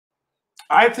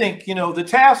I think, you know, the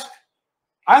task,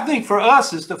 I think for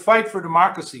us is to fight for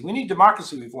democracy. We need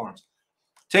democracy reforms.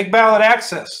 Take ballot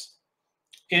access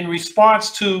in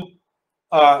response to,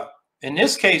 in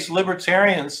this case,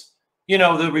 libertarians. You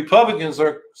know, the Republicans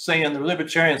are saying the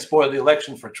libertarians spoiled the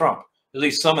election for Trump. At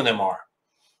least some of them are.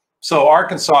 So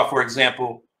Arkansas, for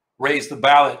example, raised the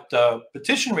ballot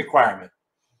petition requirement.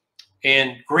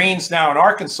 And Greens now in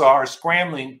Arkansas are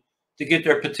scrambling to get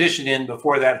their petition in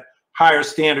before that higher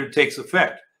standard takes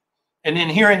effect. And then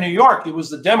here in New York, it was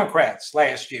the Democrats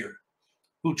last year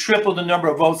who tripled the number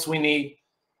of votes we need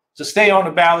to stay on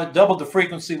the ballot, doubled the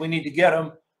frequency we need to get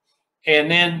them. And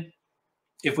then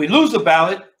if we lose the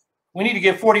ballot, we need to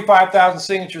get 45,000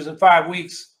 signatures in 5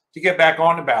 weeks to get back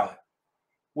on the ballot,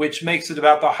 which makes it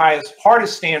about the highest party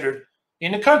standard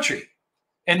in the country.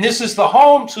 And this is the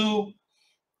home to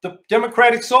the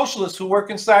Democratic Socialists who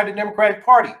work inside the Democratic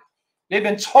Party. They've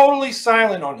been totally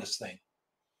silent on this thing.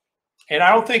 And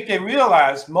I don't think they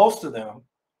realize, most of them,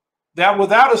 that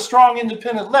without a strong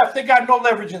independent left, they got no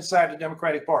leverage inside the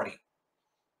Democratic Party.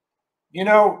 You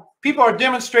know, people are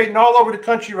demonstrating all over the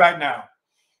country right now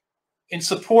in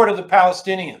support of the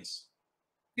Palestinians.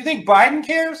 You think Biden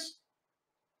cares?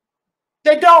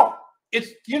 They don't.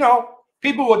 It's, you know,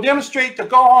 people will demonstrate to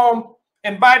go home,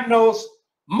 and Biden knows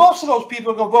most of those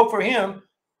people are going to vote for him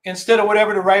instead of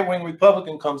whatever the right-wing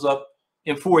Republican comes up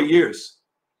in 4 years.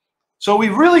 So we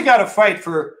really got to fight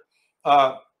for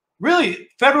really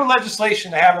federal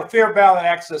legislation to have a fair ballot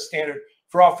access standard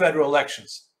for all federal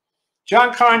elections.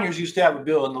 John Conyers used to have a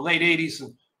bill in the late 80s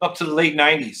and up to the late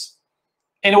 90s.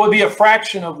 And it would be a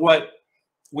fraction of what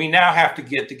we now have to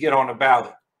get on the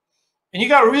ballot. And you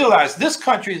got to realize this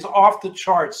country is off the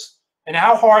charts and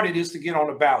how hard it is to get on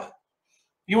the ballot.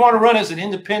 You want to run as an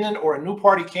independent or a new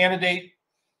party candidate,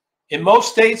 in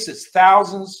most states, it's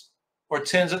thousands or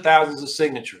tens of thousands of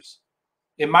signatures.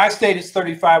 In my state, it's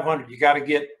 3,500. You got to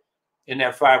get in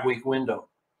that 5-week window.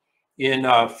 In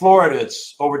Florida,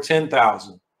 it's over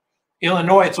 10,000.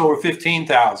 Illinois, it's over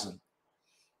 15,000.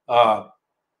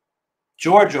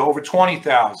 Georgia, over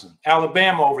 20,000.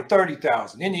 Alabama, over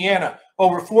 30,000. Indiana,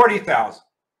 over 40,000.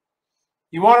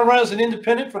 You want to run as an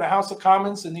independent for the House of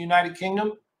Commons in the United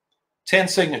Kingdom? 10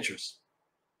 signatures.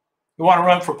 You want to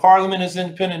run for Parliament as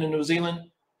independent in New Zealand?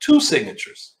 2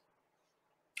 signatures.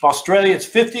 Australia, it's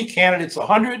 50. Canada, it's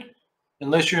 100.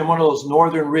 Unless you're in one of those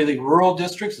northern, really rural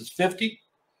districts, it's 50.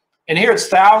 And here it's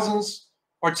thousands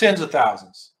or tens of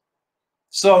thousands.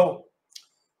 So,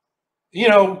 you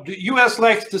know, the U.S.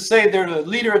 likes to say they're the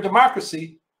leader of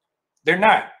democracy. They're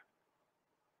not.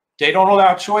 They don't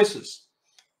allow choices.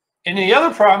 And the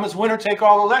other problem is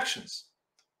winner-take-all elections.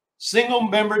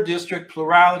 Single-member district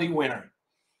plurality winner.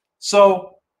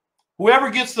 So whoever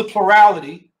gets the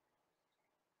plurality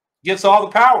gets all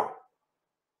the power.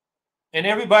 And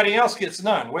everybody else gets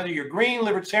none. Whether you're green,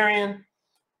 libertarian,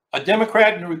 a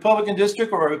Democrat in a Republican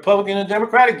district, or a Republican in a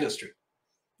Democratic district,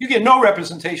 you get no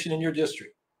representation in your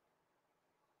district.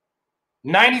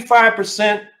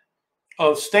 95%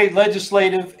 of state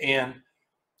legislative and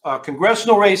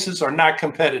congressional races are not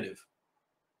competitive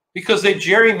because they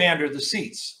gerrymander the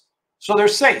seats. So they're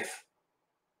safe.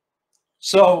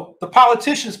 So the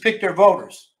politicians pick their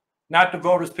voters, not the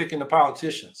voters picking the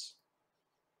politicians.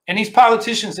 And these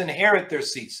politicians inherit their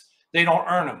seats. They don't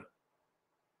earn them.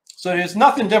 So there's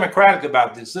nothing democratic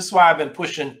about this. This is why I've been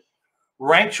pushing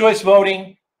ranked choice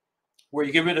voting, where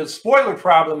you get rid of the spoiler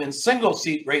problem in single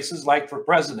seat races like for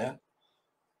president.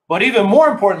 But even more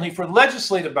importantly, for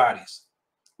legislative bodies,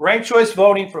 ranked choice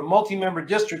voting for multi-member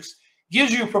districts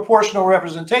gives you proportional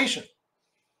representation.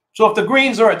 So if the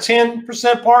Greens are a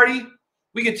 10% party,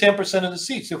 we get 10% of the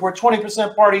seats. If we're a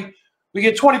 20% party, we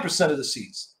get 20% of the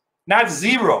seats, not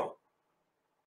 0.